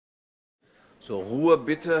So, Ruhe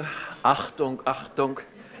bitte, Achtung, Achtung,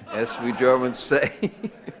 as we Germans say.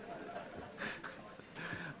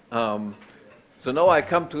 So now I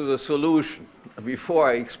come to the solution. Before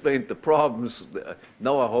I explained the problems,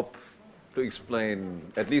 now I hope to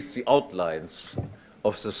explain at least the outlines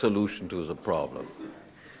of the solution to the problem.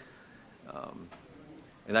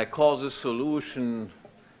 And I call this solution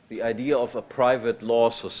the idea of a private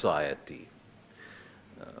law society.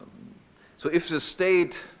 So if the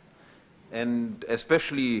state, and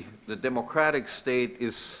especially the democratic state,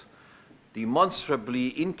 is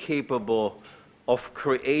demonstrably incapable of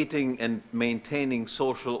creating and maintaining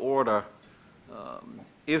social order,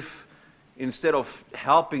 if instead of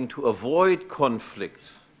helping to avoid conflict,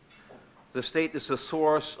 the state is a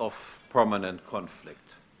source of permanent conflict,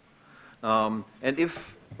 and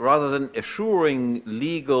if rather than assuring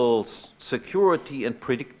legal security and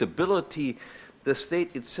predictability, the state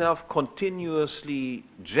itself continuously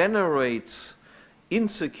generates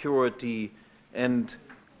insecurity and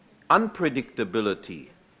unpredictability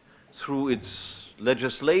through its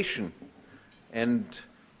legislation, and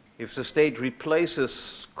if the state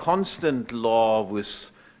replaces constant law with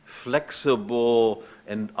flexible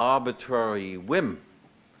and arbitrary whim,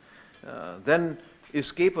 then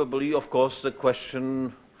escapably, of course, the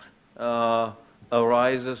question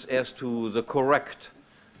arises as to the correct,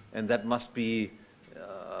 and that must be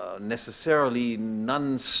necessarily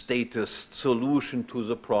non-statist solution to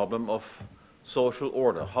the problem of social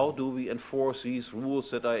order. How do we enforce these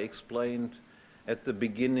rules that I explained at the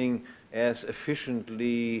beginning as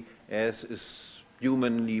efficiently as is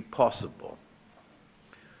humanly possible?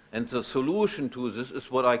 And the solution to this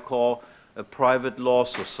is what I call a private law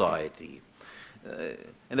society.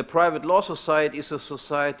 And a private law society is a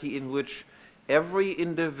society in which every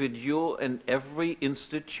individual and every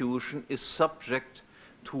institution is subject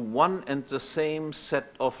to one and the same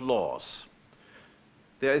set of laws.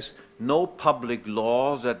 There is no public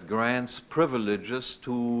law that grants privileges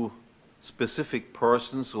to specific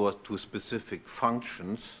persons or to specific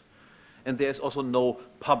functions, and there is also no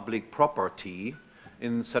public property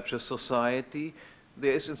in such a society.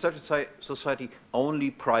 There is in such a society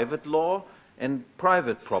only private law and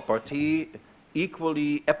private property,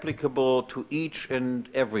 equally applicable to each and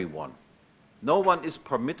everyone. No one is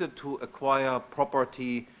permitted to acquire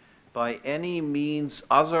property by any means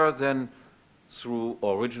other than through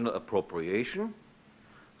original appropriation,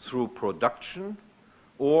 through production,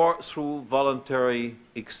 or through voluntary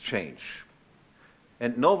exchange.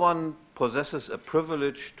 And no one possesses a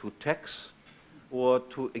privilege to tax or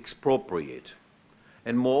to expropriate.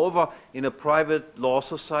 And moreover, in a private law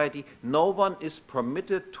society, no one is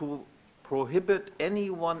permitted to prohibit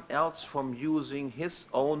anyone else from using his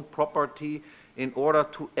own property in order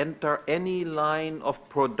to enter any line of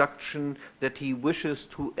production that he wishes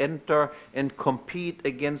to enter and compete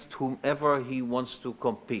against whomever he wants to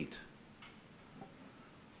compete.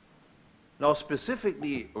 Now,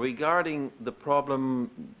 specifically regarding the problem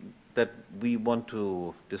that we want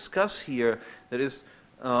to discuss here, that is,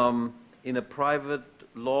 in a private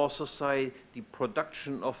law society, the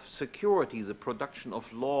production of security, the production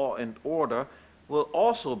of law and order, will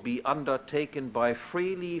also be undertaken by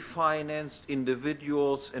freely financed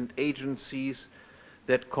individuals and agencies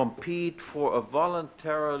that compete for a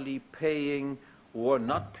voluntarily paying or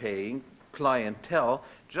not paying clientele,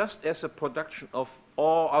 just as a production of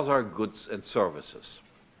all other goods and services.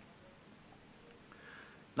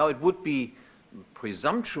 Now, it would be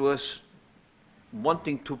presumptuous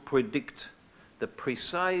wanting to predict the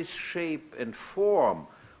precise shape and form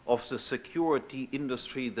of the security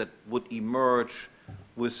industry that would emerge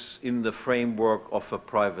within the framework of a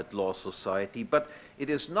private law society, but it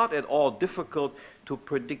is not at all difficult to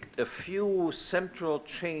predict a few central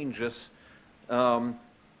changes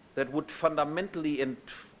that would fundamentally and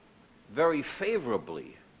very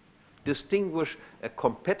favorably distinguish a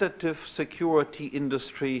competitive security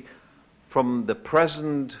industry from the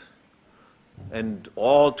present and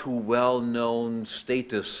all too well-known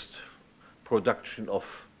statist production of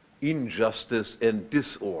injustice and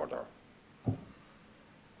disorder.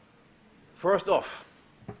 First off,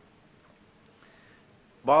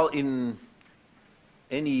 while in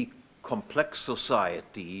any complex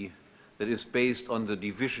society that is based on the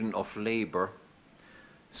division of labor,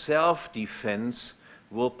 self-defense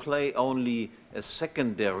will play only a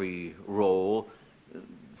secondary role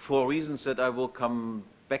for reasons that I will come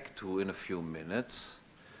back to in a few minutes.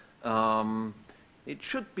 It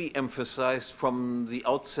should be emphasized from the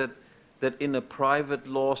outset that in a private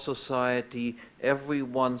law society,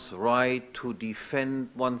 everyone's right to defend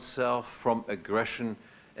oneself from aggression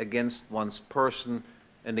against one's person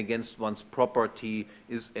and against one's property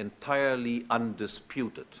is entirely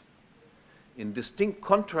undisputed. In distinct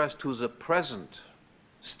contrast to the present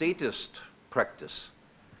statist practice,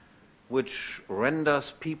 which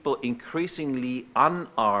renders people increasingly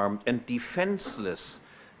unarmed and defenseless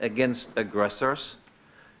against aggressors,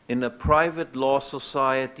 in a private law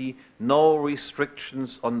society, no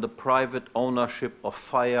restrictions on the private ownership of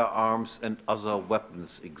firearms and other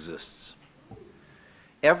weapons exists.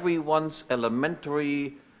 Everyone's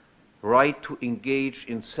elementary right to engage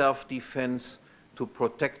in self-defense, to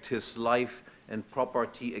protect his life and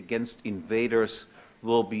property against invaders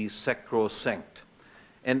will be sacrosanct.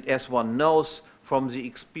 And as one knows from the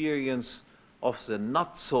experience of the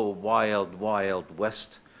not so wild, wild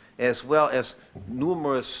West, as well as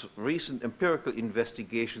numerous recent empirical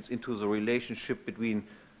investigations into the relationship between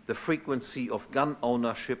the frequency of gun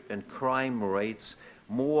ownership and crime rates,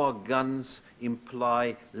 more guns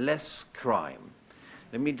imply less crime.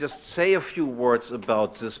 Let me just say a few words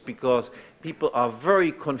about this because people are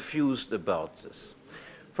very confused about this.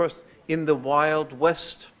 First, in the Wild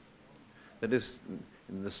West, that is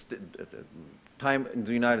in the time in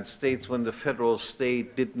the United States when the federal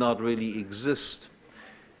state did not really exist,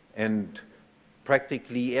 and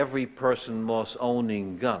practically every person was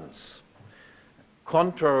owning guns.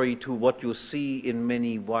 Contrary to what you see in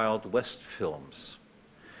many Wild West films,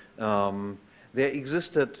 there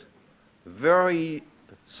existed very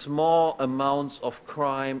small amounts of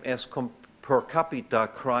crime as per capita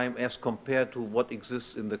crime as compared to what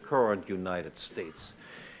exists in the current United States.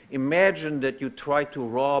 Imagine that you try to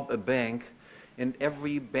rob a bank and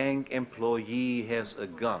every bank employee has a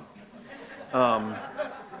gun.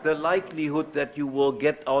 The likelihood that you will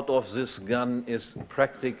get out of this gun is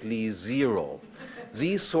practically zero.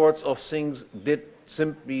 These sorts of things did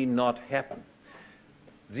simply not happen.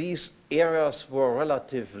 These areas were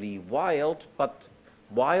relatively wild, but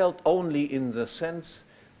wild only in the sense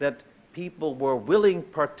that people were willing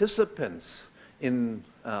participants in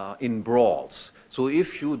brawls. So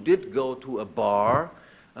if you did go to a bar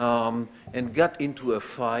and got into a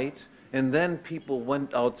fight, and then people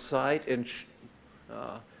went outside and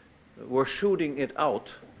were shooting it out,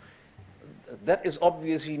 that is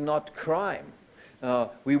obviously not crime.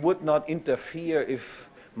 We would not interfere if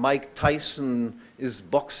Mike Tyson is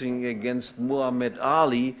boxing against Muhammad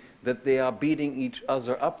Ali, that they are beating each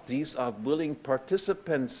other up. These are willing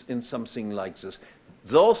participants in something like this.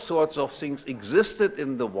 Those sorts of things existed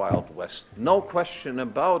in the Wild West, no question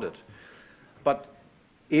about it. But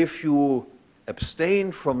if you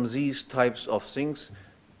abstain from these types of things,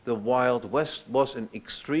 the Wild West was an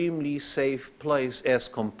extremely safe place as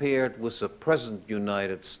compared with the present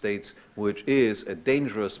United States, which is a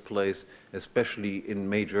dangerous place, especially in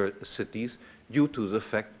major cities, due to the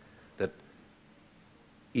fact that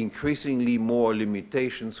increasingly more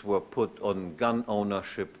limitations were put on gun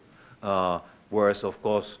ownership, whereas, of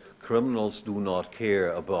course, criminals do not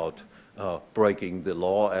care about breaking the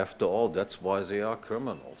law. After all, that's why they are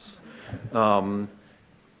criminals.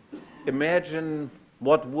 Imagine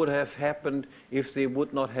what would have happened if they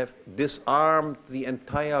would not have disarmed the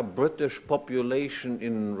entire British population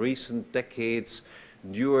in recent decades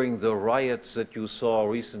during the riots that you saw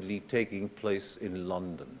recently taking place in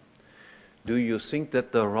London. Do you think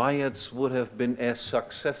that the riots would have been as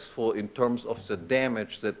successful in terms of the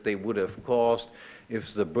damage that they would have caused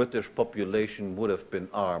if the British population would have been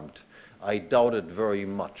armed? I doubt it very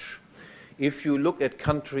much. If you look at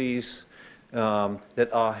countries that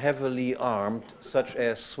are heavily armed, such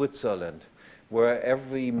as Switzerland, where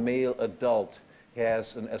every male adult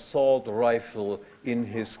has an assault rifle in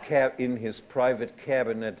his private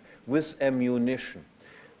cabinet with ammunition.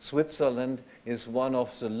 Switzerland is one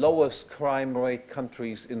of the lowest crime rate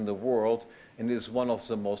countries in the world and is one of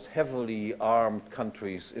the most heavily armed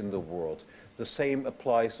countries in the world. The same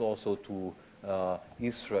applies also to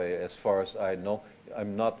Israel, as far as I know.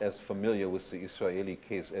 I'm not as familiar with the Israeli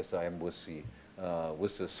case as I am with the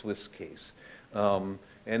Swiss case. There's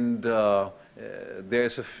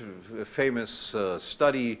a famous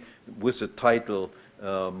study with the title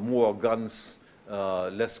More Guns,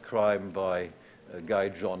 Less Crime by a guy,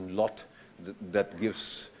 John Lott, that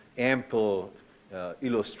gives ample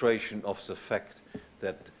illustration of the fact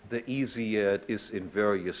that the easier it is in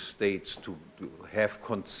various states to have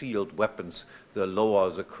concealed weapons, the lower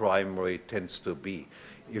the crime rate tends to be.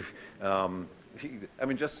 I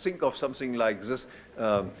mean, just think of something like this.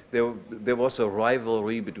 There was a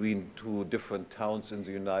rivalry between two different towns in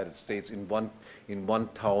the United States. In one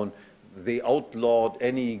town, they outlawed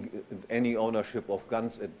any ownership of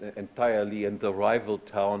guns entirely, and the rival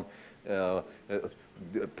town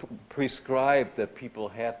prescribed that people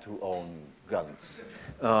had to own guns.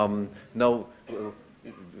 Now,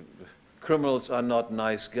 criminals are not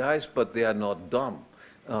nice guys, but they are not dumb.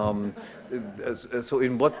 So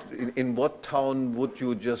in what town would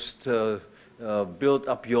you just build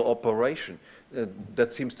up your operation?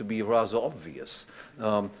 That seems to be rather obvious.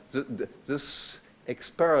 This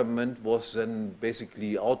experiment was then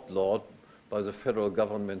basically outlawed by the federal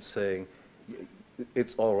government, saying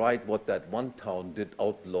it's all right what that one town did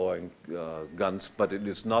outlawing guns, but it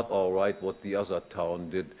is not all right what the other town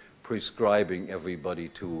did prescribing everybody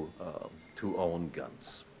to own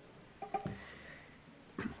guns.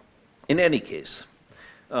 In any case,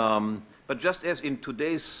 but just as in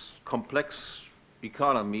today's complex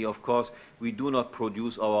economy, of course, we do not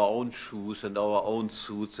produce our own shoes and our own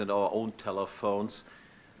suits and our own telephones,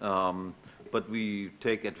 but we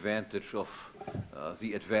take advantage of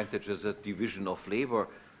the advantages that division of labor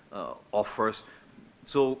offers.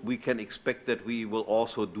 So we can expect that we will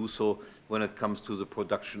also do so when it comes to the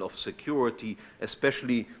production of security,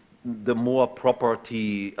 especially the more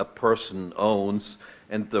property a person owns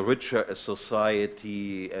and the richer a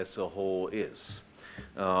society as a whole is.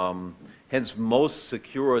 Hence, most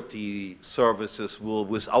security services will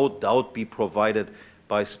without doubt be provided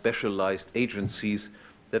by specialized agencies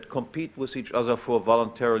that compete with each other for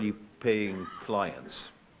voluntarily paying clients,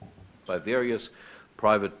 by various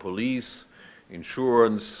private police,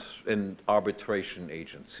 insurance, and arbitration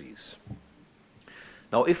agencies.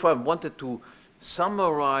 Now, if I wanted to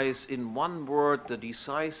summarize in one word the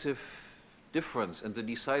decisive difference and the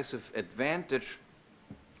decisive advantage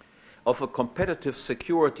of a competitive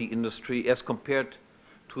security industry as compared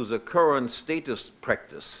to the current status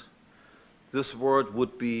practice, this word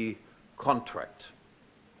would be contract.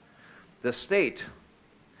 The state,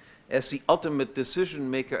 as the ultimate decision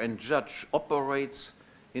maker and judge, operates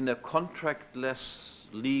in a contractless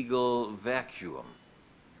legal vacuum.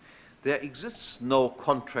 There exists no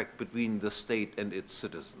contract between the state and its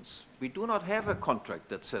citizens. We do not have a contract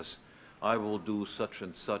that says, I will do such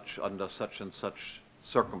and such under such and such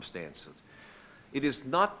circumstances. It is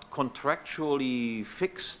not contractually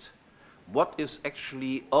fixed what is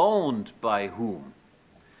actually owned by whom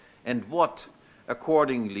and what,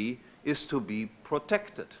 accordingly, is to be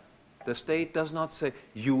protected. The state does not say,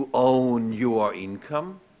 you own your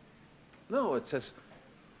income. No, it says,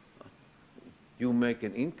 you make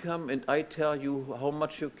an income and I tell you how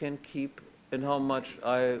much you can keep and how much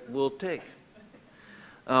I will take.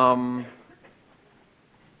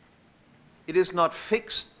 It is not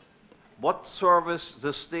fixed what service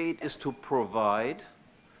the state is to provide.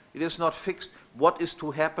 It is not fixed what is to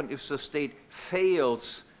happen if the state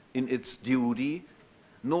fails in its duty,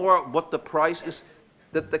 nor what the price is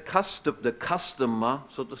that the customer,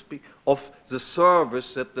 so to speak, of the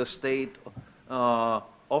service that the state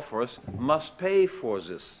offers must pay for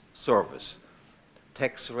this service.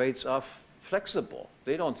 Tax rates are flexible.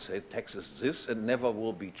 They don't say tax is this and never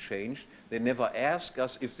will be changed. They never ask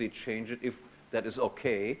us if they change it, if that is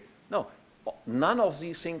okay. No, none of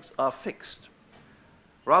these things are fixed.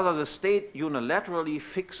 Rather, the state unilaterally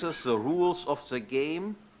fixes the rules of the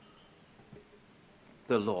game,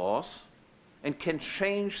 the laws, and can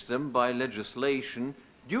change them by legislation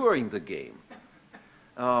during the game.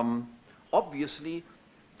 Obviously,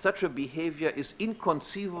 such a behavior is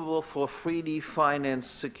inconceivable for freely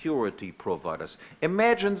financed security providers.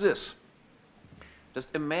 Imagine this. Just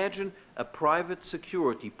imagine a private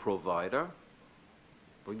security provider,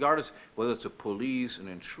 regardless whether it's a police, an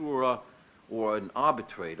insurer, or an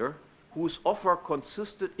arbitrator, whose offer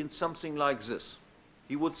consisted in something like this.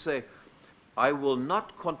 He would say, I will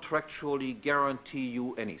not contractually guarantee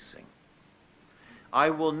you anything. I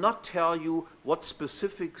will not tell you what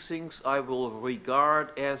specific things I will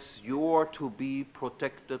regard as your to be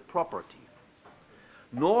protected property.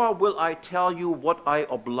 Nor will I tell you what I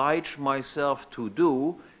oblige myself to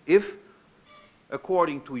do if,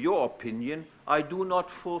 according to your opinion, I do not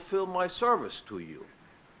fulfill my service to you.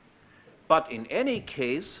 But in any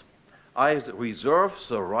case, I reserve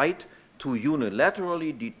the right to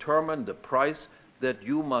unilaterally determine the price that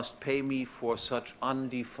you must pay me for such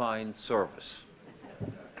undefined service.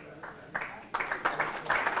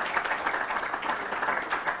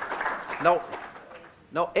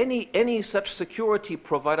 Now, any such security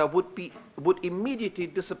provider would immediately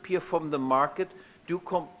disappear from the market due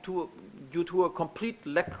to a complete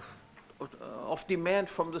lack of demand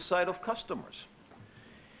from the side of customers.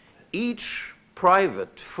 Each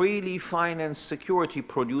private, freely financed security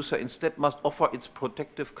producer instead must offer its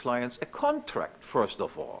protective clients a contract, first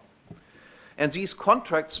of all. And these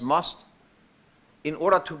contracts must, in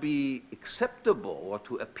order to be acceptable or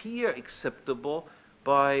to appear acceptable,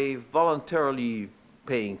 by voluntarily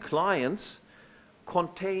paying clients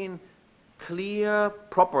contain clear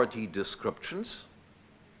property descriptions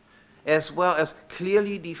as well as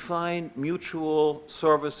clearly defined mutual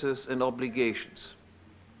services and obligations.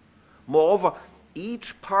 Moreover,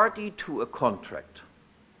 each party to a contract,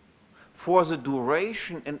 for the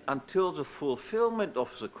duration and until the fulfillment of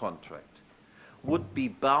the contract, would be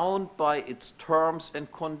bound by its terms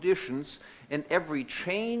and conditions, and every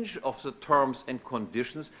change of the terms and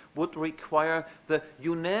conditions would require the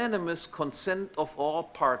unanimous consent of all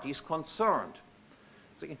parties concerned.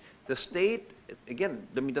 So the state, again,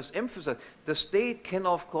 let me just emphasize, the state can,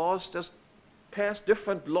 of course, just pass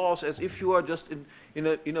different laws as if you are just in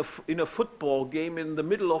a football game. In the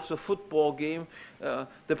middle of the football game,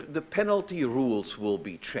 the penalty rules will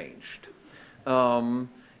be changed.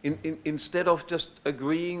 Instead of just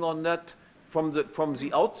agreeing on that from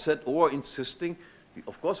the outset or insisting,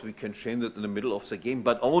 of course we can change it in the middle of the game,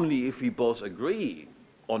 but only if we both agree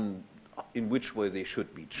on in which way they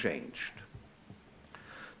should be changed.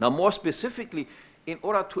 Now, more specifically, in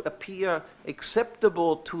order to appear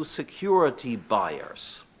acceptable to security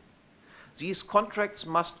buyers, these contracts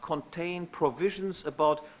must contain provisions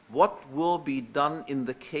about what will be done in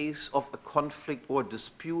the case of a conflict or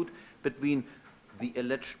dispute between the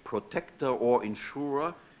alleged protector or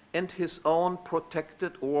insurer and his own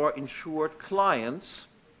protected or insured clients.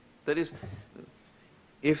 That is,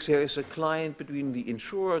 if there is a client between the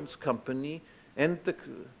insurance company and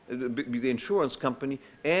the insurance company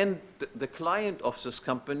and the client of this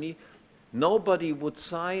company, nobody would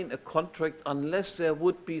sign a contract unless there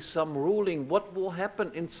would be some ruling what will happen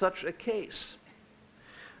in such a case.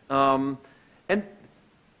 And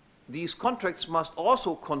these contracts must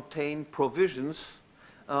also contain provisions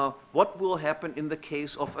what will happen in the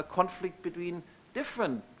case of a conflict between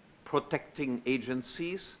different protecting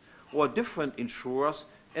agencies or different insurers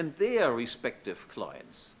and their respective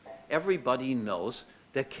clients. Everybody knows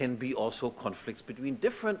there can be also conflicts between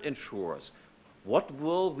different insurers. What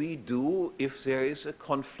will we do if there is a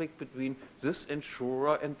conflict between this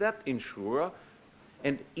insurer and that insurer?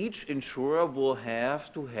 And each insurer will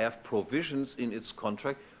have to have provisions in its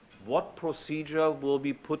contract what procedure will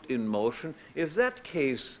be put in motion if that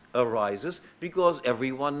case arises, because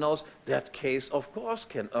everyone knows that case, of course,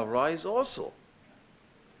 can arise also.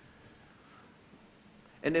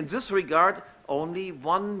 And in this regard, only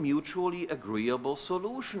one mutually agreeable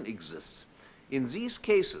solution exists. In these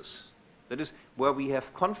cases, that is, where we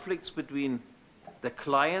have conflicts between the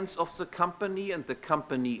clients of the company and the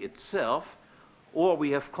company itself, or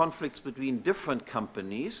we have conflicts between different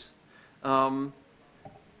companies,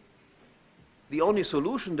 the only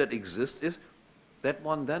solution that exists is that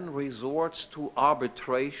one then resorts to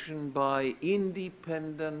arbitration by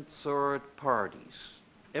independent third parties.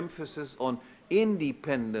 Emphasis on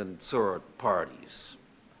independent third parties.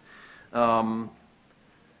 And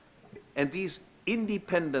these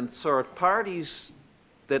independent third parties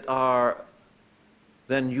that are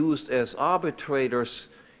then used as arbitrators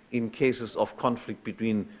in cases of conflict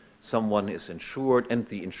between someone is insured and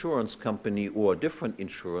the insurance company or different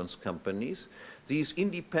insurance companies, these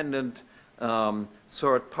independent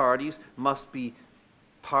third parties must be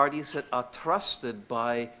parties that are trusted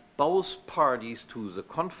by both parties to the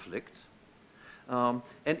conflict. And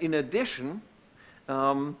in addition,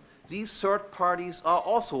 these third parties are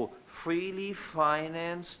also freely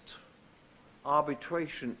financed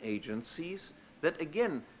arbitration agencies that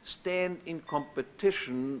again stand in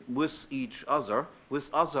competition with each other,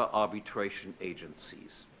 with other arbitration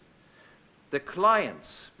agencies. The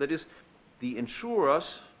clients, that is, the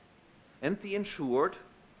insurers and the insured,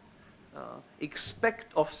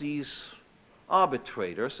 expect of these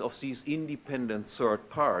arbitrators, of these independent third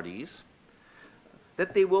parties,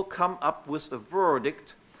 that they will come up with a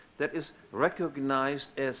verdict that is recognized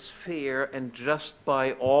as fair and just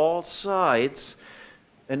by all sides,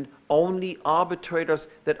 and only arbitrators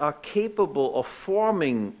that are capable of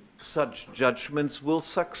forming such judgments will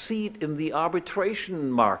succeed in the arbitration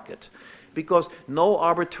market, because no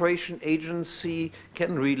arbitration agency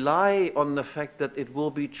can rely on the fact that it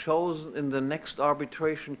will be chosen in the next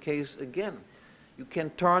arbitration case again. You can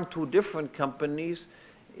turn to different companies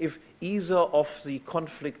if either of the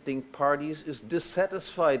conflicting parties is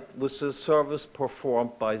dissatisfied with the service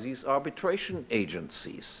performed by these arbitration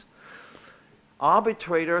agencies.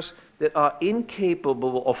 Arbitrators that are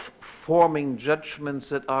incapable of forming judgments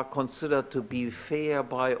that are considered to be fair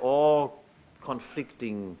by all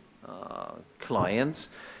conflicting clients,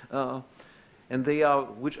 and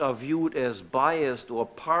which are viewed as biased or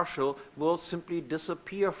partial, will simply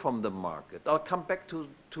disappear from the market. I'll come back to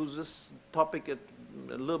this topic a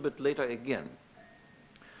little bit later again.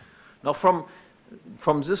 Now from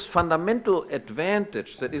this fundamental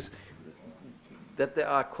advantage, that is, that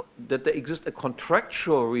there exists a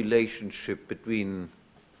contractual relationship between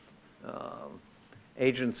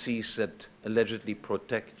agencies that allegedly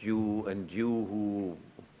protect you and you who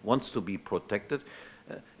wants to be protected,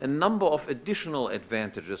 a number of additional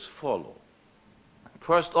advantages follow.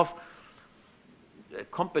 First off,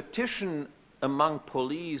 competition among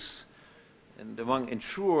police and among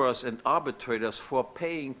insurers and arbitrators for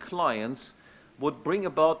paying clients would bring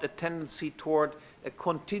about a tendency toward a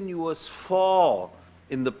continuous fall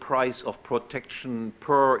in the price of protection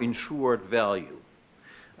per insured value,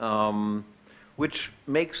 which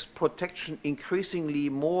makes protection increasingly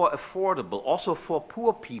more affordable, also for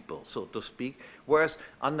poor people, so to speak, whereas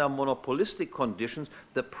under monopolistic conditions,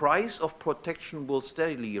 the price of protection will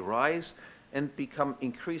steadily rise and become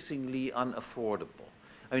increasingly unaffordable.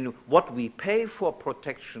 I mean, what we pay for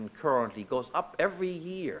protection currently goes up every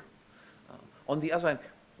year. On the other hand,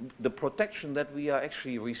 the protection that we are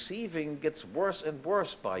actually receiving gets worse and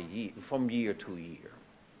worse from year to year.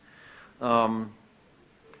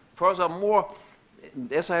 Furthermore,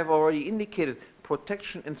 as I have already indicated,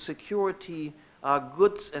 protection and security are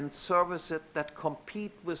goods and services that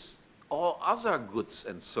compete with all other goods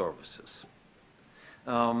and services.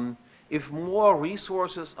 If more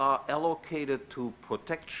resources are allocated to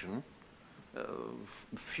protection,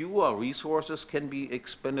 fewer resources can be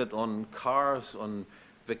expended on cars, on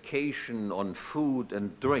vacation, on food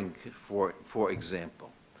and drink, for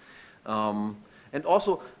example. And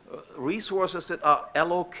also resources that are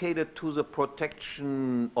allocated to the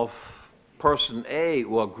protection of person A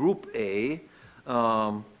or group A,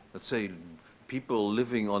 let's say people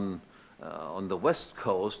living on the west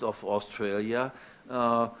coast of Australia,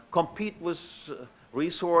 compete with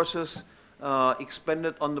resources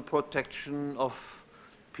expended on the protection of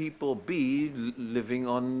people B living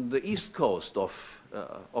on the east coast of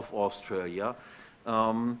Australia.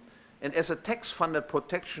 And as a tax-funded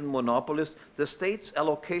protection monopolist, the state's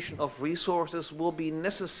allocation of resources will be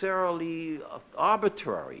necessarily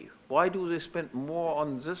arbitrary. Why do they spend more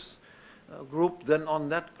on this group than on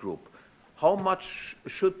that group? How much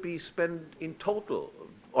should be spent in total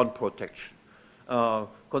on protection?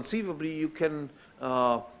 Conceivably, you can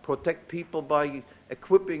protect people by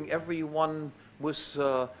equipping everyone with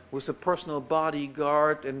a personal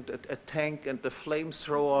bodyguard and a tank and a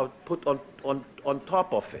flamethrower put on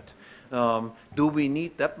top of it. Do we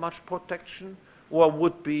need that much protection? Or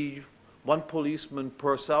would be one policeman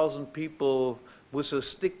per 1,000 people with a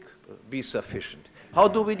stick be sufficient? How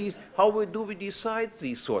do we decide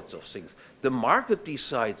these sorts of things? The market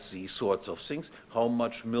decides these sorts of things. How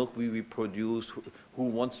much milk we produce, who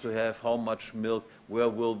wants to have how much milk, where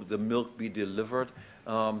will the milk be delivered.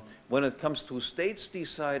 When it comes to states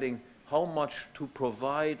deciding how much to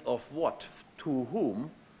provide of what to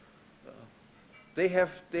whom, they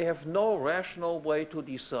have no rational way to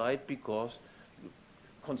decide, because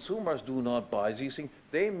consumers do not buy these things.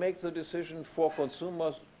 They make the decision for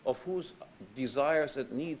consumers of whose desires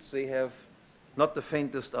and needs they have not the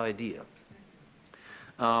faintest idea.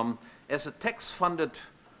 As a tax-funded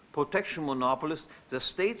protection monopolist, the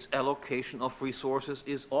state's allocation of resources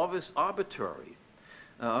is always arbitrary.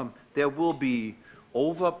 There will be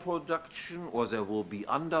overproduction or there will be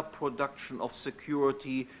underproduction of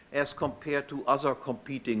security as compared to other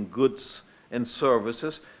competing goods and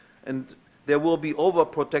services, and there will be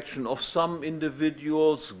overprotection of some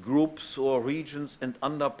individuals, groups or regions and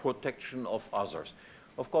underprotection of others.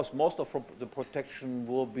 Of course, most of the protection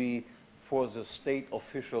will be for the state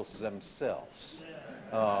officials themselves.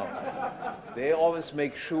 They always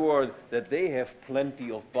make sure that they have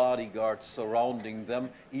plenty of bodyguards surrounding them,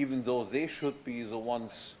 even though they should be the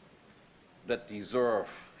ones that deserve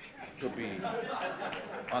to be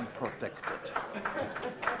unprotected.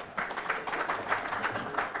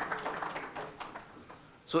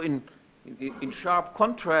 So in sharp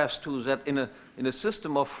contrast to that, in a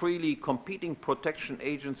system of freely competing protection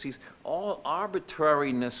agencies, all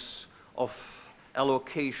arbitrariness of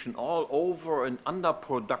allocation, all over and under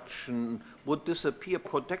production would disappear.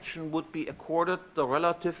 Protection would be accorded the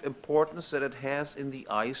relative importance that it has in the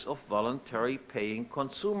eyes of voluntary paying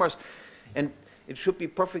consumers. And it should be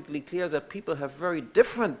perfectly clear that people have very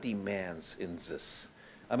different demands in this.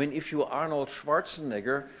 I mean, if you're Arnold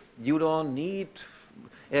Schwarzenegger, you don't need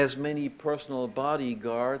as many personal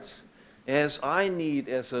bodyguards as I need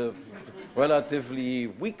as a relatively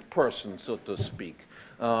weak person, so to speak.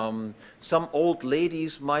 Some old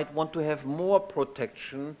ladies might want to have more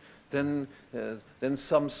protection than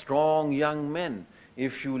some strong young men.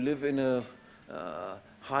 If you live in a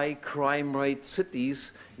high crime rate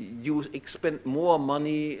cities, you expend more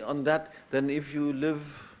money on that than if you live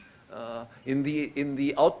in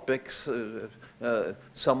the outbacks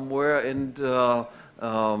somewhere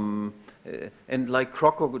and like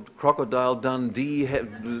Crocodile Dundee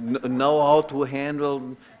know how to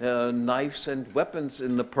handle knives and weapons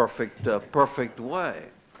in the perfect way.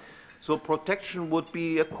 So protection would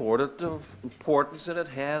be accorded the importance that it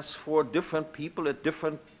has for different people at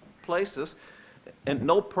different places, and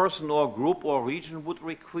no person or group or region would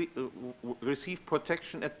receive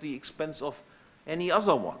protection at the expense of any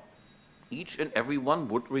other one. Each and every one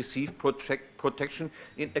would receive protection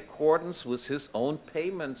in accordance with his own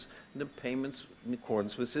payments, and the payments in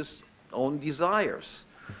accordance with his own desires.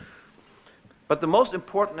 But the most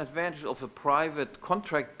important advantage of a private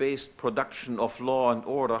contract-based production of law and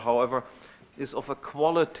order, however, is of a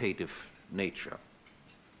qualitative nature.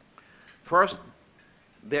 First,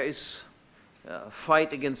 there is a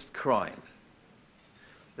fight against crime.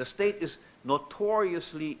 The state is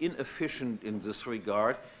notoriously inefficient in this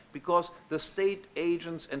regard because the state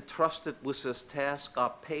agents entrusted with this task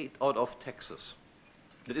are paid out of taxes.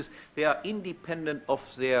 That is, they are independent of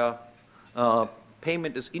their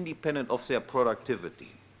payment is independent of their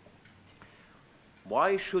productivity.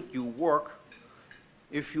 Why should you work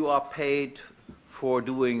if you are paid for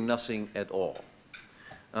doing nothing at all?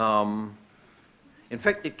 In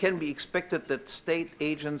fact, it can be expected that state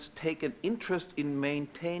agents take an interest in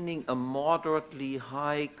maintaining a moderately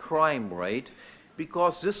high crime rate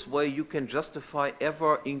because this way you can justify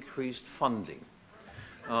ever increased funding.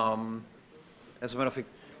 As a matter of fact,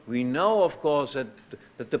 we know, of course,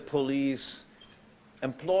 that the police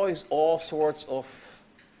employs all sorts of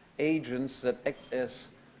agents that act as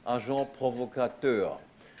agents provocateurs,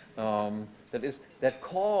 that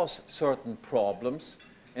cause certain problems,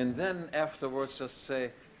 and then afterwards just say,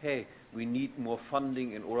 hey, we need more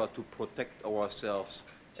funding in order to protect ourselves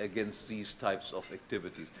against these types of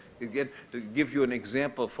activities. Again, to give you an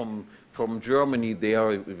example from Germany, they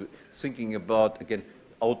are thinking about, again,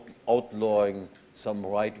 outlawing some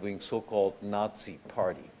right-wing so-called Nazi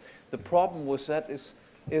party. The problem with that is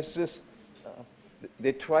this,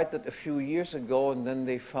 they tried that a few years ago, and then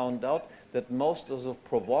they found out that most of the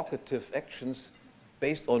provocative actions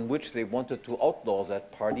based on which they wanted to outlaw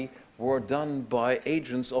that party were done by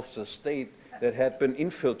agents of the state that had been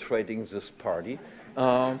infiltrating this party.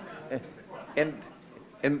 And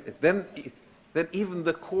then even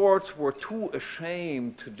the courts were too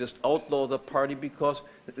ashamed to just outlaw the party because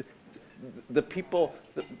the people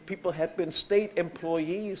had been state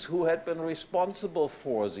employees who had been responsible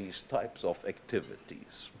for these types of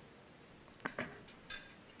activities.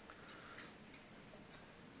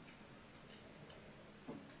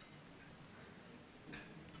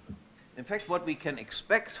 In fact, what we can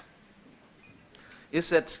expect is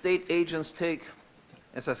that state agents take,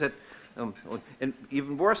 as I said, and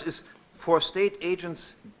even worse is for state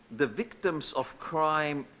agents, the victims of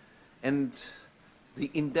crime and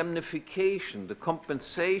the indemnification, the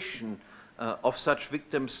compensation of such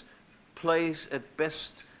victims plays at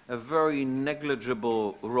best a very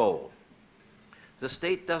negligible role. The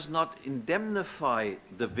state does not indemnify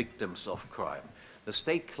the victims of crime. The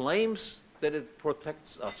state claims that it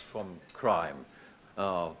protects us from crime,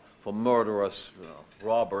 from murderers,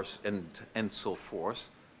 robbers, and so forth.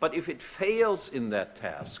 But if it fails in that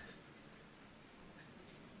task,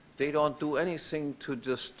 they don't do anything to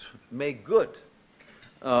just make good.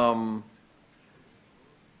 To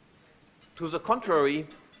the contrary,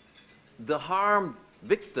 the harmed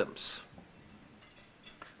victims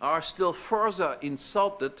are still further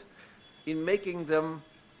insulted in making them,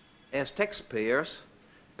 as taxpayers,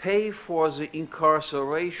 pay for the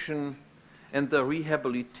incarceration and the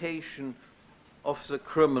rehabilitation of the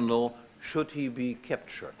criminal should he be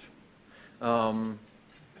captured. The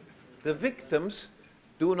victims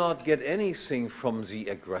do not get anything from the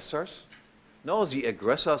aggressors. No, the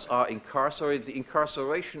aggressors are incarcerated. The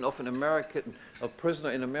incarceration of a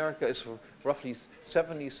prisoner in America is roughly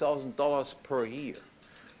 $70,000 per year.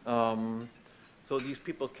 So these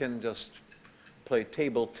people can just play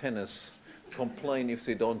table tennis, complain if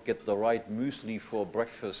they don't get the right muesli for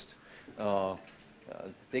breakfast.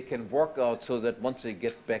 They can work out so that once they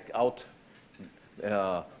get back out,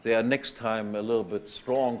 they are next time a little bit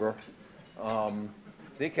stronger.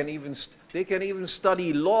 They can even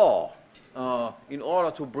study law in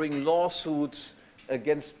order to bring lawsuits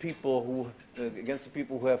against people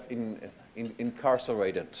who have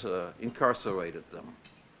incarcerated them.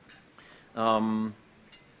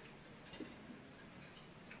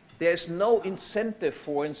 There's no incentive,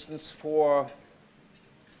 for instance, for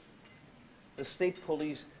the state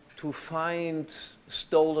police to find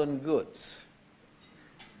stolen goods.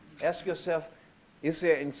 Ask yourself, is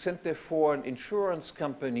there incentive for an insurance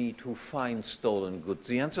company to find stolen goods?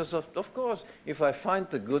 The answer is, of course. If I find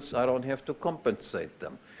the goods, I don't have to compensate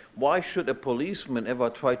them. Why should a policeman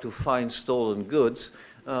ever try to find stolen goods?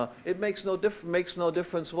 It makes no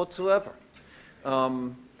difference whatsoever.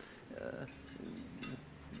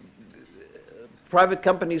 Private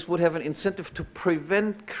companies would have an incentive to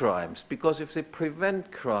prevent crimes, because if they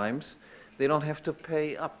prevent crimes, they don't have to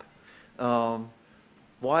pay up.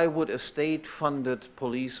 Why would a state-funded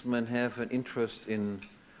policeman have an interest in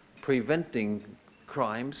preventing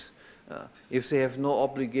crimes if they have no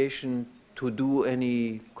obligation to do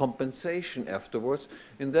any compensation afterwards?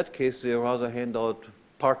 In that case, they rather hand out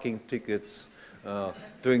parking tickets,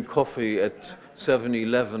 drink coffee at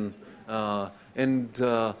 7-Eleven,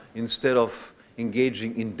 and instead of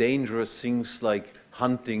engaging in dangerous things like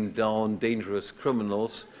hunting down dangerous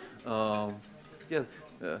criminals,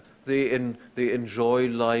 they enjoy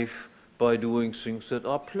life by doing things that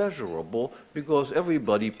are pleasurable, because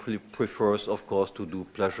everybody prefers, of course, to do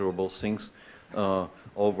pleasurable things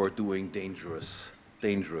over doing dangerous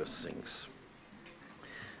things.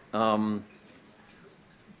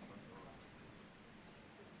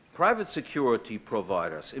 Private security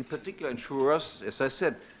providers, in particular insurers, as I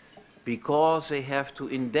said, because they have to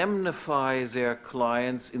indemnify their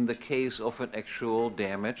clients in the case of an actual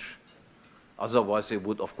damage. Otherwise, they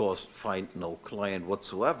would, of course, find no client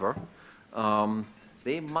whatsoever.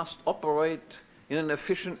 They must operate in an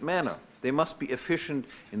efficient manner. They must be efficient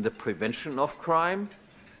in the prevention of crime,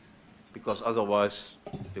 because otherwise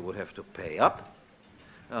they would have to pay up.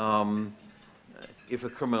 If a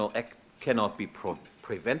criminal act cannot be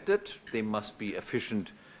prevented, they must be efficient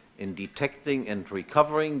in detecting and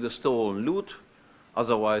recovering the stolen loot.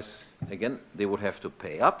 Otherwise, again, they would have to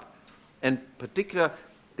pay up. And particularly,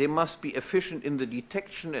 they must be efficient in the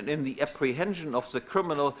detection and in the apprehension of the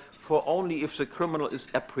criminal, for only if the criminal is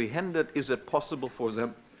apprehended is it possible for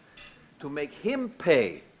them to make him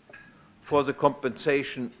pay for the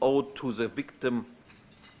compensation owed to the victim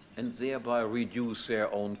and thereby reduce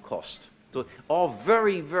their own cost. So all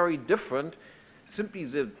very, very different. Simply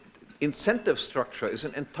the incentive structure is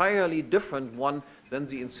an entirely different one than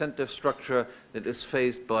the incentive structure that is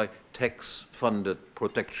faced by tax-funded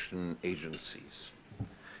protection agencies.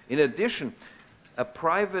 In addition, a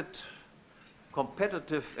private,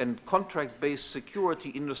 competitive and contract-based security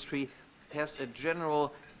industry has a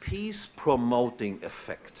general peace-promoting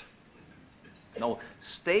effect. Now,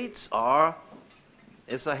 states are,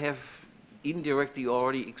 as I have indirectly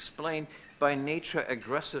already explained, by nature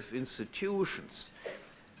aggressive institutions.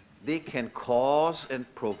 They can cause and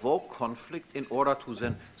provoke conflict in order to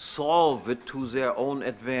then solve it to their own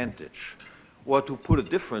advantage. Or to put it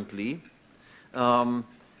differently,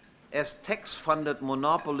 as tax-funded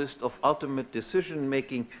monopolists of ultimate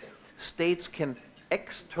decision-making, states can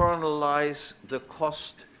externalize the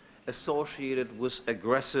cost associated with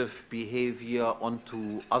aggressive behavior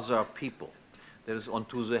onto other people, that is,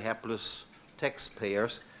 onto the hapless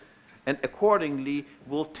taxpayers, and accordingly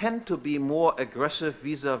will tend to be more aggressive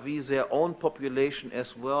vis-à-vis their own population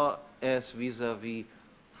as well as vis-à-vis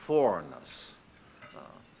foreigners.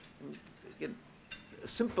 Again, a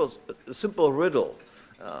simple riddle.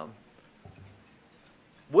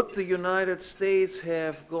 Would the United States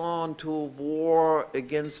have gone to war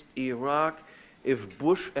against Iraq if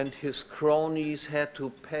Bush and his cronies had to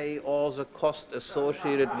pay all the cost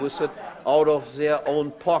associated with it out of their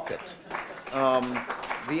own pocket?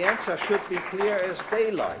 The answer should be clear as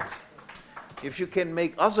daylight. If you can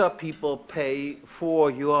make other people pay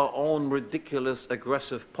for your own ridiculous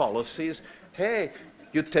aggressive policies, hey,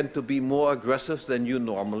 you tend to be more aggressive than you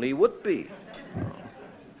normally would be.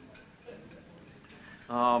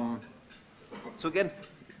 So again,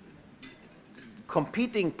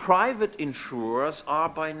 competing private insurers are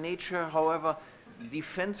by nature, however,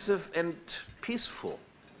 defensive and peaceful.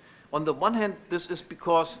 On the one hand, this is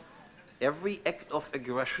because every act of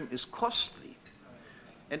aggression is costly.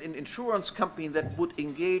 And an insurance company that would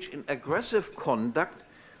engage in aggressive conduct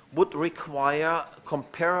would require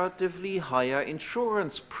comparatively higher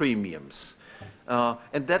insurance premiums.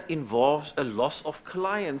 And that involves a loss of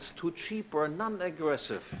clients to cheaper,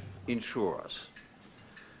 non-aggressive insurers.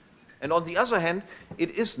 And on the other hand,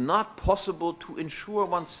 it is not possible to insure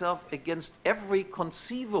oneself against every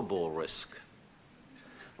conceivable risk.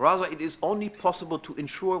 Rather, it is only possible to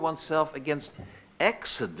insure oneself against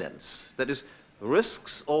accidents, that is,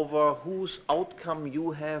 risks over whose outcome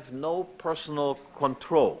you have no personal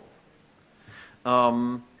control,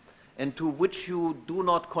 and to which you do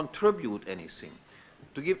not contribute anything.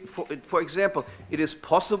 To give, for example, it is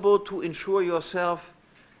possible to insure yourself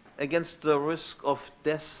against the risk of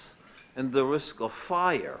death and the risk of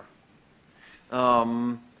fire.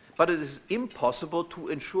 But it is impossible to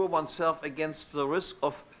insure oneself against the risk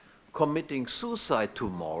of committing suicide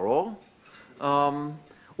tomorrow,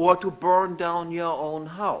 or to burn down your own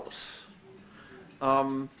house.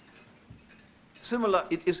 Similar,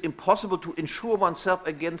 it is impossible to insure oneself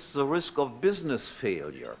against the risk of business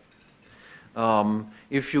failure.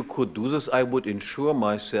 If you could do this, I would insure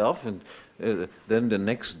myself, and then the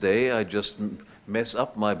next day I just mess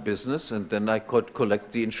up my business, and then I could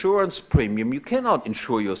collect the insurance premium. You cannot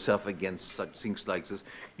insure yourself against such things like this.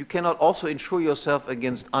 You cannot also insure yourself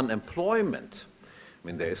against unemployment. I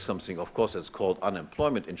mean, there is something, of course, that's called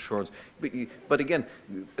unemployment insurance. But again,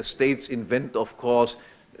 states invent, of course,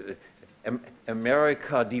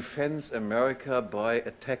 America defends America by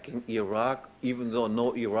attacking Iraq, even though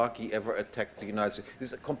no Iraqi ever attacked the United States. This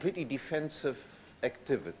is a completely defensive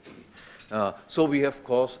activity. So we, of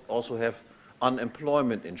course, also have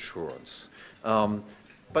unemployment insurance.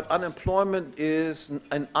 But unemployment is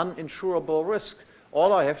an uninsurable risk.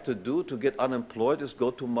 All I have to do to get unemployed is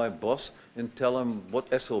go to my boss and tell him what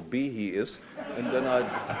SOB he is, and then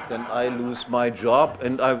I lose my job,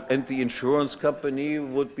 and the insurance company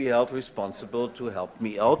would be held responsible to help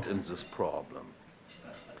me out in this problem.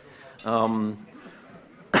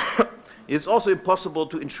 It's also impossible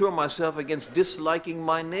to insure myself against disliking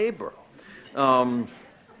my neighbor.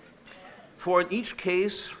 For in each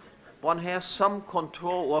case, one has some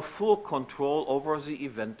control or full control over the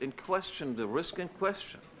event in question, the risk in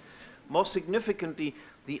question. Most significantly,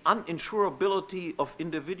 the uninsurability of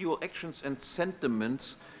individual actions and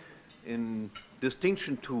sentiments, in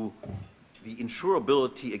distinction to the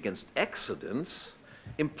insurability against accidents,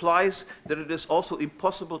 implies that it is also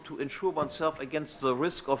impossible to insure oneself against the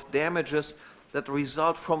risk of damages that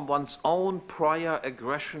result from one's own prior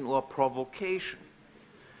aggression or provocation.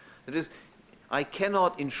 That is, I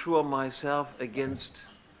cannot insure myself against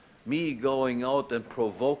me going out and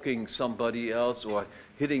provoking somebody else or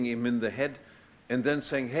hitting him in the head and then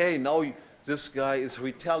saying, hey, now this guy is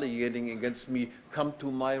retaliating against me, come to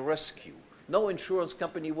my rescue. No insurance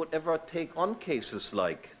company would ever take on cases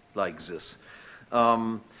like this.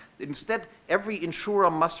 Instead, every insurer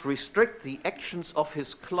must restrict the actions of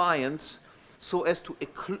his clients so as to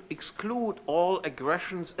exclude all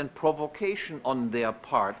aggressions and provocation on their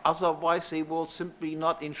part. Otherwise, they will simply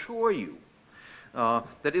not insure you.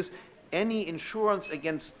 That is, any insurance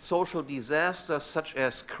against social disasters such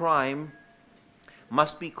as crime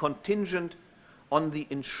must be contingent on the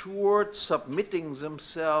insured submitting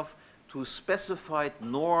themselves to specified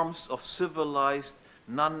norms of civilized,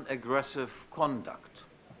 non-aggressive conduct.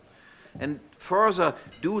 And further,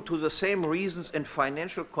 due to the same reasons and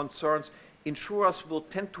financial concerns, insurers will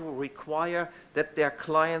tend to require that their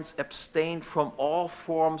clients abstain from all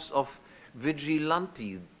forms of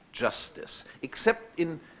vigilante justice, except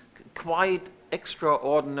in quite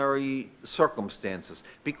extraordinary circumstances,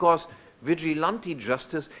 because vigilante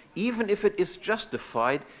justice, even if it is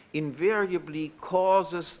justified, invariably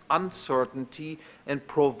causes uncertainty and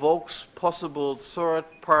provokes possible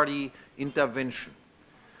third-party intervention.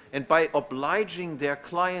 And by obliging their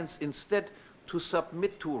clients instead to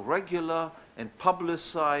submit to regular and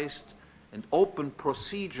publicized and open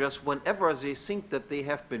procedures whenever they think that they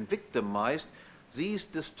have been victimized, these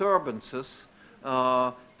disturbances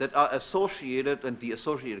that are associated and the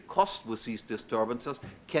associated cost with these disturbances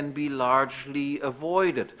can be largely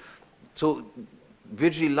avoided. So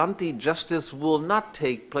vigilante justice will not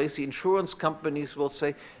take place. The insurance companies will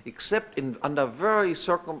say, except under very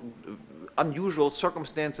unusual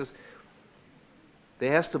circumstances,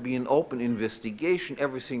 there has to be an open investigation.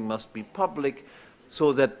 Everything must be public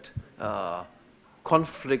so that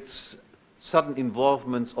conflicts, sudden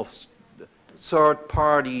involvements of third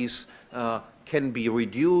parties can be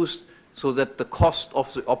reduced so that the cost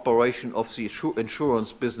of the operation of the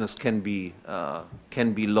insurance business can be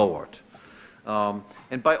lowered.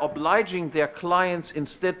 And by obliging their clients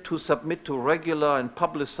instead to submit to regular and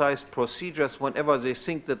publicized procedures whenever they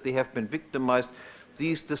think that they have been victimized,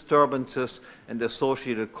 these disturbances and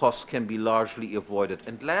associated costs can be largely avoided.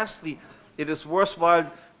 And lastly, it is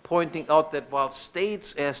worthwhile pointing out that while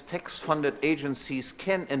states as tax-funded agencies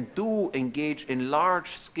can and do engage in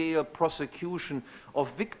large-scale prosecution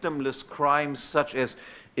of victimless crimes such as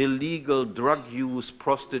illegal drug use,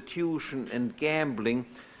 prostitution, and gambling,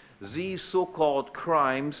 these so-called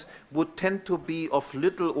crimes would tend to be of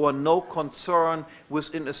little or no concern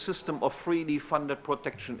within a system of freely funded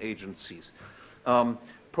protection agencies.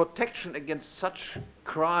 Protection against such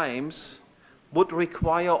crimes would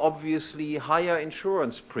require obviously higher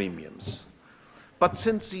insurance premiums. But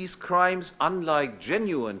since these crimes, unlike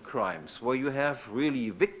genuine crimes where you have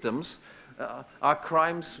really victims, are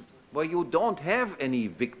crimes where you don't have any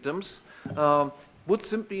victims, would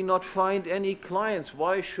simply not find any clients.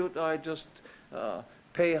 Why should I just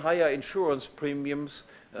pay higher insurance premiums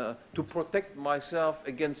to protect myself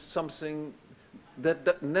against something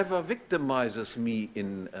that never victimizes me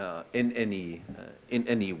in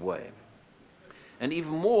any way? And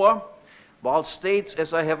even more, while states,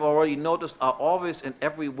 as I have already noticed, are always and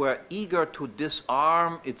everywhere eager to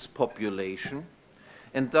disarm its population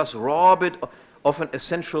and thus rob it of an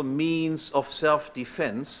essential means of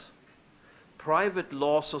self-defense, private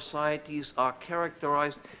law societies are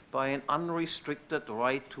characterized by an unrestricted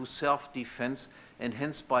right to self-defense and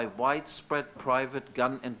hence by widespread private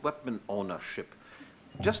gun and weapon ownership.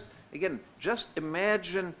 Just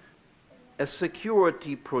imagine a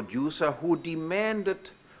security producer who demanded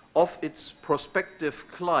of its prospective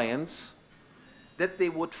clients that they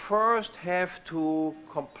would first have to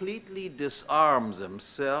completely disarm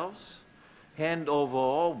themselves, hand over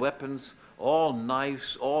all weapons, all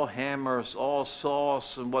knives, all hammers, all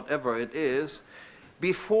saws, and whatever it is,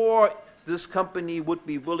 before this company would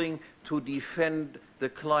be willing to defend the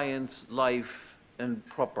client's life and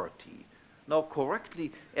property. Now,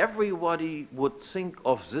 correctly, everybody would think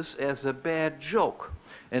of this as a bad joke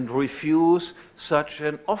and refuse such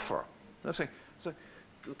an offer. So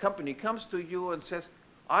the company comes to you and says,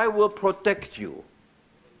 I will protect you,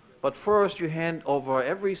 but first you hand over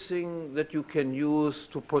everything that you can use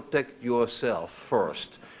to protect yourself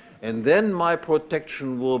first, and then my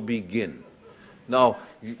protection will begin. Now,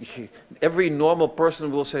 every normal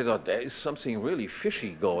person will say that there is something really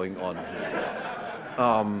fishy going on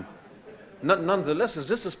here. Nonetheless,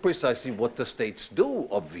 this is precisely what the states do,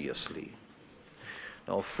 obviously.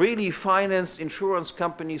 Now, freely financed insurance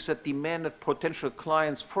companies that demanded potential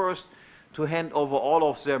clients first to hand over all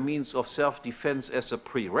of their means of self-defense as a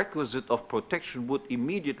prerequisite of protection would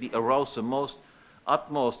immediately arouse the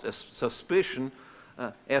utmost suspicion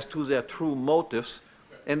as to their true motives,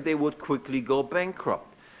 and they would quickly go bankrupt.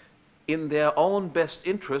 In their own best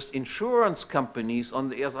interest, insurance companies, on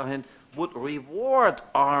the other hand, would reward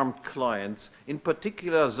armed clients, in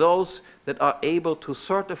particular those that are able to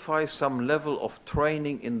certify some level of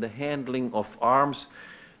training in the handling of arms,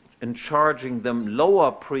 and charging them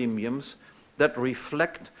lower premiums that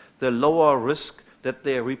reflect the lower risk that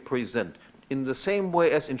they represent. In the same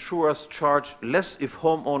way as insurers charge less if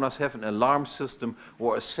homeowners have an alarm system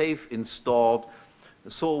or a safe installed,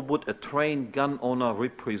 so would a trained gun owner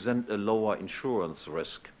represent a lower insurance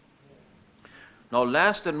risk. Now,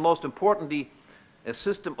 last and most importantly, a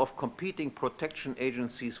system of competing protection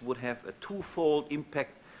agencies would have a twofold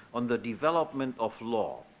impact on the development of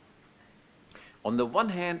law. On the one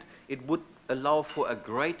hand, it would allow for a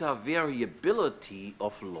greater variability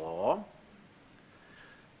of law.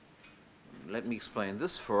 Let me explain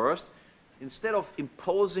this first. Instead of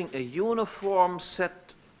imposing a uniform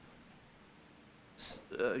set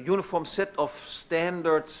of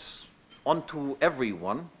standards onto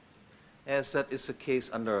everyone, as that is the case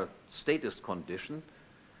under statist condition,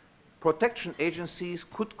 protection agencies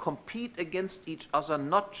could compete against each other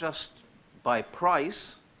not just by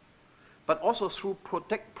price, but also through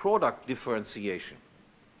product differentiation.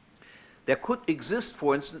 There could exist,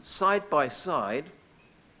 for instance, side by side,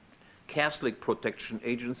 Catholic protection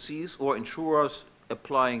agencies or insurers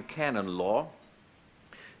applying canon law,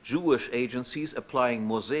 Jewish agencies applying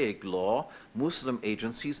Mosaic law, Muslim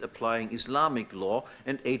agencies applying Islamic law,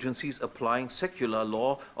 and agencies applying secular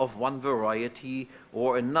law of one variety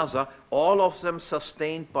or another, all of them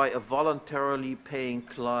sustained by a voluntarily paying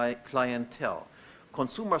clientele.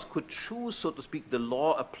 Consumers could choose, so to speak, the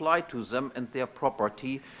law applied to them and their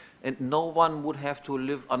property, and no one would have to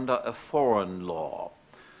live under a foreign law.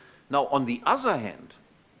 Now, on the other hand,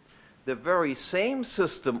 the very same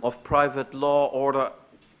system of private law order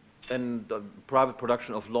and private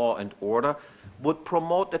production of law and order would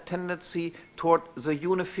promote a tendency toward the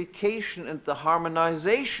unification and the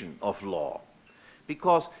harmonization of law.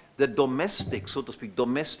 Because the domestic, so to speak,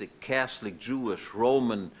 domestic, Catholic, Jewish,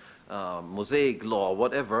 Roman, Mosaic law,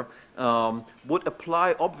 whatever, would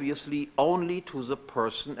apply obviously only to the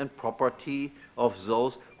person and property of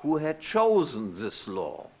those who had chosen this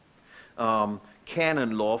law.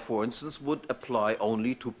 Canon law, for instance, would apply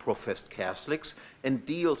only to professed Catholics and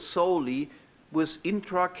deal solely with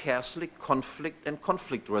intra-Catholic conflict and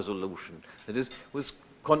conflict resolution. That is, with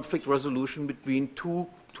conflict resolution between two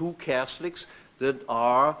Catholics that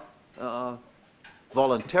are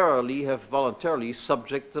voluntarily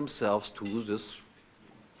subject themselves to this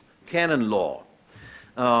canon law.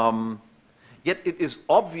 Yet it is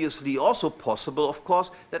obviously also possible, of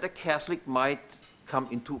course, that a Catholic might come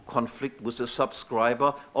into conflict with a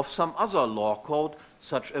subscriber of some other law code,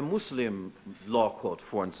 such a Muslim law code,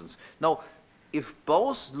 for instance. Now, if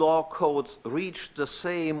both law codes reach the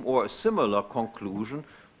same or a similar conclusion,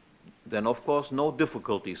 then of course no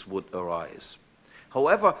difficulties would arise.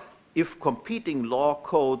 However, if competing law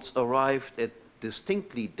codes arrived at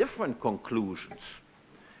distinctly different conclusions,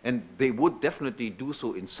 and they would definitely do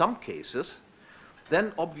so in some cases,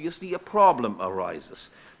 then obviously a problem arises.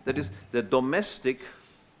 That is, the domestic,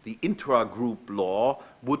 the intra-group law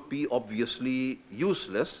would be obviously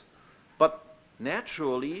useless, but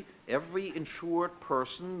naturally every insured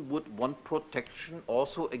person would want protection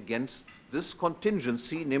also against this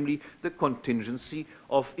contingency, namely the contingency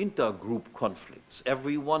of intergroup conflicts.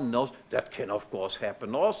 Everyone knows that can of course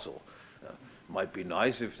happen also. Might be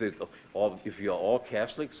nice if we are all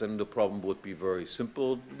Catholics, then the problem would be very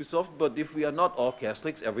simple to be solved. But if we are not all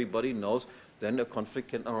Catholics, everybody knows, then a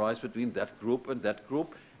conflict can arise between that group,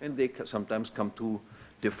 and they sometimes come to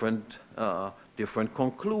different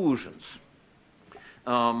conclusions.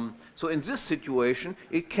 So in this situation,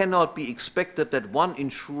 it cannot be expected that one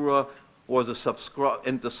insurer or the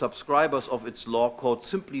subscribers of its law code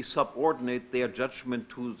simply subordinate their judgment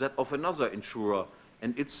to that of another insurer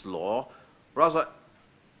and its law. Rather,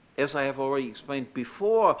 as I have already explained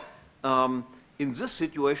before, in this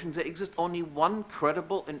situation there exists only one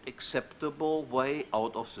credible and acceptable way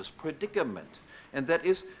out of this predicament. And that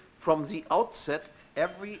is, from the outset,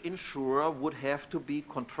 every insurer would have to be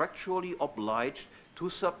contractually obliged to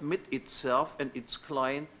submit itself and its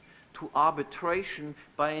client to arbitration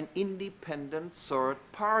by an independent third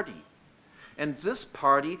party. And this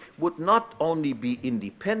party would not only be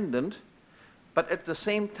independent, but at the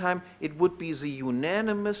same time it would be the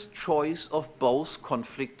unanimous choice of both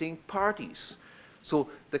conflicting parties. So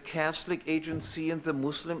the Catholic agency and the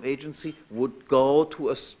Muslim agency would go to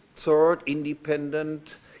a third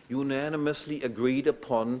independent, unanimously agreed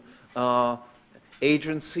upon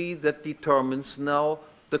agency that determines now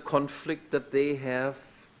the conflict that they have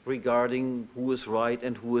regarding who is right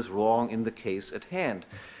and who is wrong in the case at hand.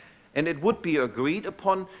 And it would be agreed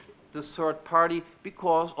upon, the third party,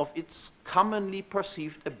 because of its commonly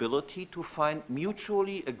perceived ability to find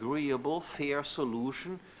mutually agreeable, fair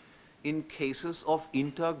solution in cases of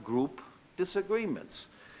intergroup disagreements.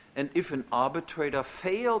 And if an arbitrator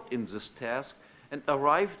failed in this task and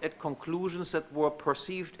arrived at conclusions that were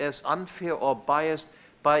perceived as unfair or biased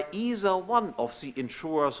by either one of the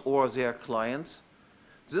insurers or their clients,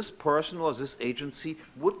 this person or this agency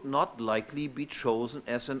would not likely be chosen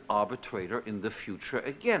as an arbitrator in the future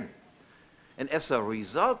again. And as a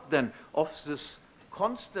result then of this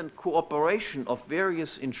constant cooperation of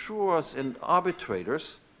various insurers and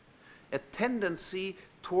arbitrators, a tendency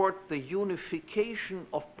toward the unification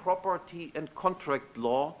of property and contract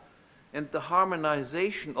law and the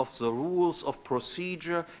harmonization of the rules of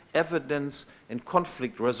procedure, evidence, and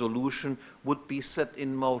conflict resolution would be set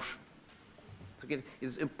in motion. So again, it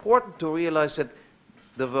is important to realize that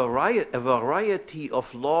a variety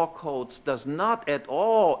of law codes does not at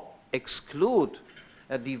all exclude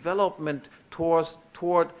a development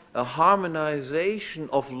toward a harmonization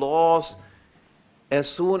of laws as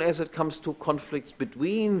soon as it comes to conflicts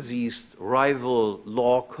between these rival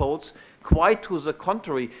law codes. Quite to the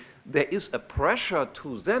contrary, there is a pressure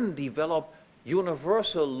to then develop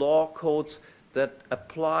universal law codes that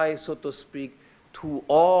apply, so to speak, to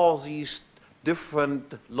all these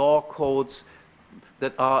different law codes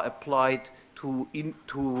that are applied to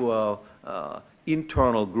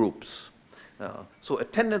internal groups. So a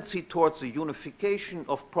tendency towards the unification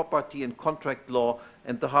of property and contract law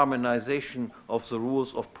and the harmonization of the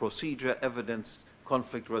rules of procedure, evidence,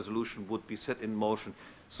 conflict resolution would be set in motion.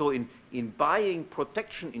 So in buying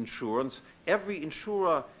protection insurance, every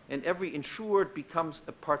insurer and every insured becomes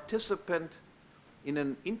a participant in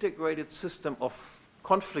an integrated system of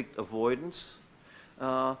conflict avoidance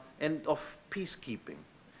and of peacekeeping.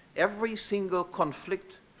 Every single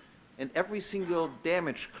conflict and every single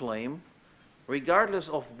damage claim, regardless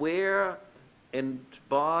of where and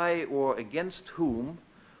by or against whom,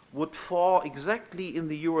 would fall exactly in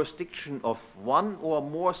the jurisdiction of one or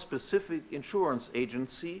more specific insurance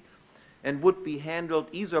agency and would be handled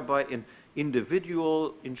either by an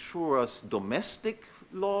individual insurer's domestic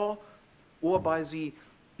law or by the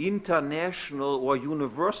international or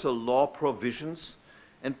universal law provisions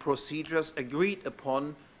and procedures agreed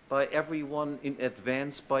upon by everyone in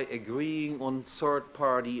advance by agreeing on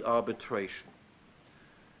third-party arbitration.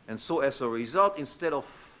 And so as a result, instead of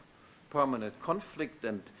permanent conflict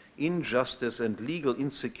and injustice and legal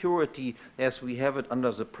insecurity as we have it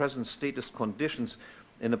under the present status conditions.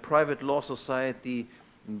 In a private law society,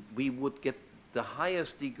 we would get the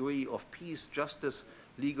highest degree of peace, justice,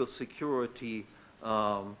 legal security,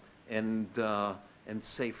 and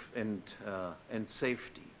safety.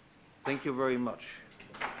 Thank you very much.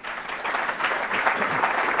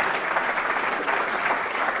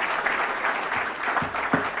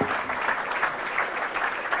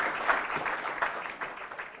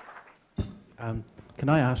 Can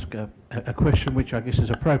I ask a question which I guess is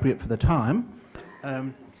appropriate for the time?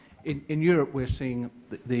 In Europe, we're seeing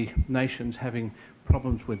the nations having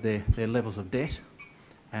problems with their levels of debt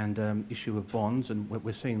and issue of bonds, and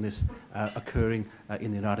we're seeing this occurring in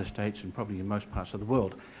the United States and probably in most parts of the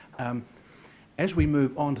world. As we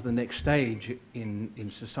move on to the next stage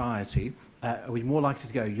in society, are we more likely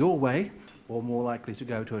to go your way or more likely to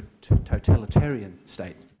go to a totalitarian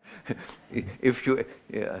state? If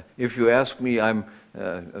you ask me, I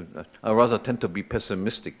rather tend to be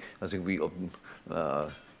pessimistic. I think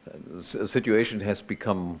the situation has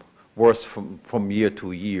become worse from year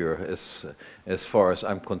to year. As far as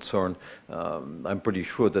I'm concerned, I'm pretty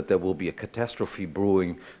sure that there will be a catastrophe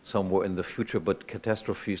brewing somewhere in the future. But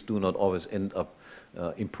catastrophes do not always end up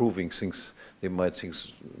improving things. They might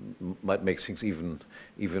make things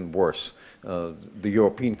even worse. The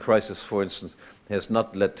European crisis, for instance, has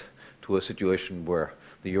not led to a situation where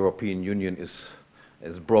the European Union is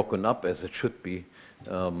as broken up as it should be,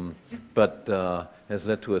 but has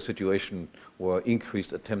led to a situation where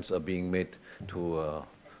increased attempts are being made to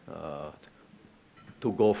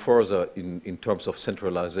go further in terms of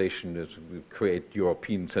centralization, to create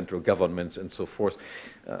European central governments and so forth.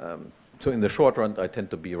 So in the short run, I tend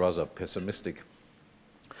to be rather pessimistic.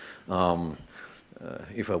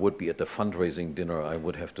 If I would be at a fundraising dinner, I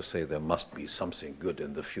would have to say there must be something good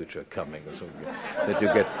in the future coming, so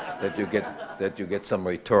that you get some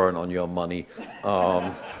return on your money.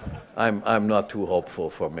 I'm not too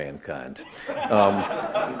hopeful for mankind.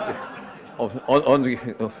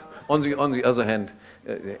 On the other hand,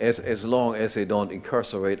 as long as they don't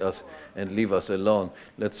incarcerate us and leave us alone,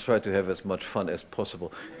 let's try to have as much fun as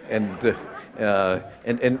possible, and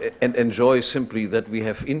enjoy simply that we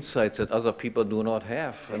have insights that other people do not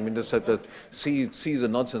have. I mean, just that see the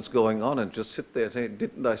nonsense going on and just sit there and say,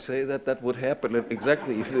 "Didn't I say that would happen?"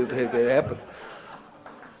 Exactly, it happened.